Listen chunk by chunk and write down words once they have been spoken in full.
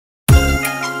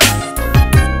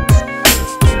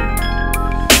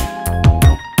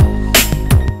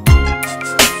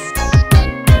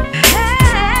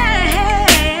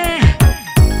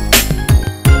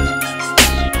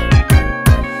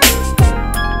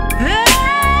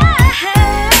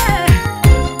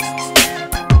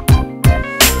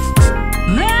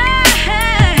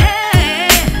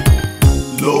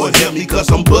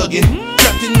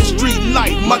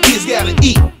my kids gotta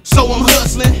eat, so I'm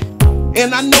hustling.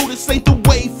 And I know this ain't the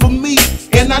way for me,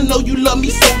 and I know you love me,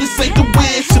 so this ain't the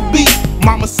way it should be.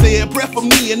 Mama said pray for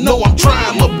me and know I'm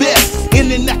trying my best.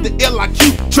 In and out the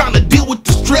LIQ, trying to deal with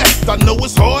the stress. I know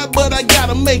it's hard, but I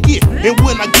gotta make it. And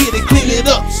when I get it, clean it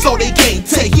up so they can't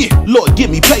take it. Lord,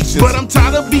 give me patience. But I'm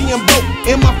tired of being broke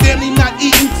and my family not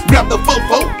eating. Grab the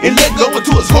fofo and let go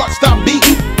until his heart stop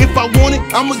beating. If I want it,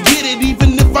 I'ma get it,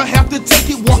 even if I have to take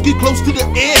it. Walk it close to the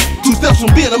edge. 2 steps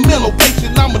from being a mental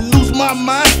patient. I'ma lose my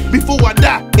mind before I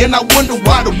die. And I wonder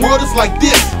why the world is like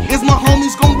this. Is my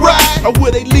homies gonna ride, or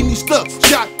will they leave me stuck?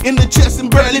 Shot in the chest and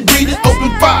barely breathing.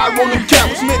 Open fire on them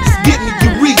cowards, man, just get me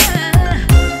your reason.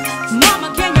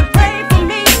 Mama, can you pray for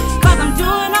me? 'Cause I'm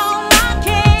doing all I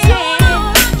can.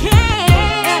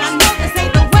 And I know this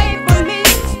ain't the way for me,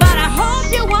 but I hope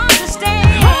you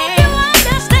understand.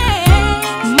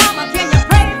 Mama, can you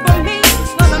pray for me?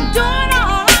 'Cause I'm doing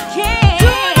all I can.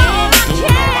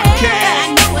 And I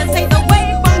know this ain't the way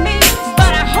for me,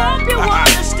 but I hope you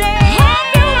understand.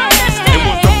 It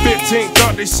was the 15th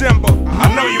of December, I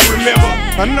know you remember.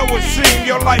 I know it seemed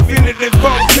your life ended at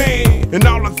 14. And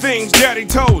all the things daddy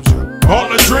told you, all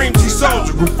the dreams he sold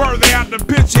you, grew further out the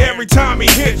picture every time he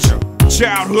hit you.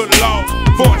 Childhood loss,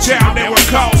 for a child that would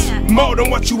cost more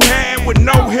than what you had with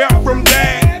no help from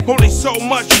dad. Only so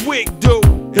much wig do,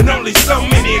 and only so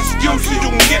many excuses you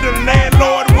can get a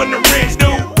landlord when the rent's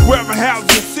due. Wherever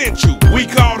housing sent you, we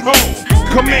called home.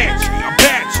 Comanche,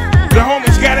 Apache, the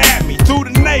homies got at me through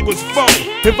the neighbor's phone.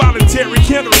 Involuntary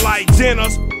candlelights in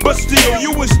us, but still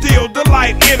you would still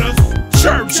delight in us.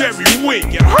 Church every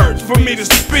week, it hurts for me to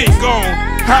speak on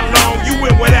how long you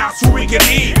went without so we can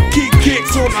eat. Keep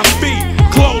kicks on our feet,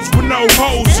 clothes with no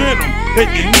holes in them, and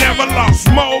you never lost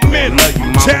momentum.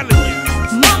 I'm telling you.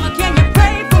 Mama, can you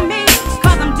pray for me?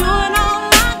 'Cause I'm doing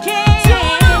all I can.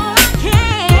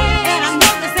 And I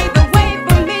know this ain't the way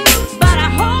for me, but I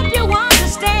hope you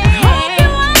understand.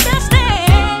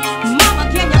 Mama,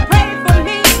 can you pray for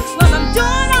me? 'Cause I'm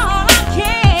doing all I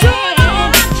can.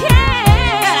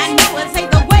 And I know this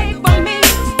ain't the way for me,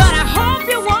 but I hope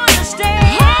you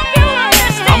understand.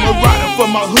 I'm a rider for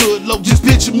my hood, low, just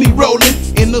picture me rolling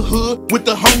in the hood with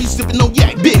the homies sipping on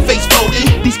yak, big face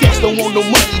folding. These cats don't want no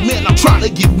money, man, I'm trying to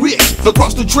get rich.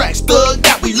 Across the tracks, thug,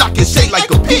 got me lock and shake like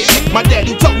a pig. My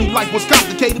daddy told me life was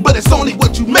complicated, but it's only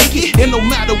what you make it. And no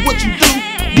matter what you do,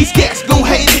 these cats gon'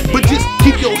 hate it. But just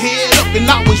keep your head up and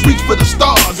always reach for the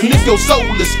stars. And if your soul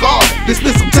is scarred, then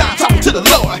spend some time talking to the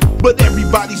Lord. But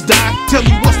everybody's dying, tell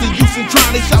me what's the use in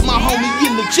trying? They shot my homie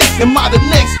in the chest. Am I the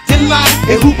next in line?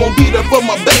 And who gon' be there for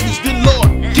my babies? Good Lord,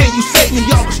 can you save me?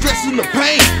 All the stress and the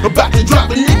pain, about to drive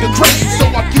a nigga crazy. So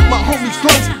I keep my homies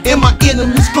close and my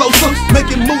enemies closer.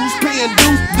 Making moves, paying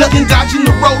dues, ducking, dodging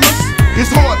the rollers.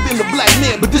 It's hard being a black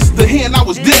man, but this is the hand I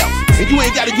was dealt. And you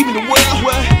ain't gotta give me the world,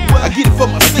 well, I get it for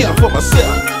myself,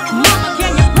 Mama,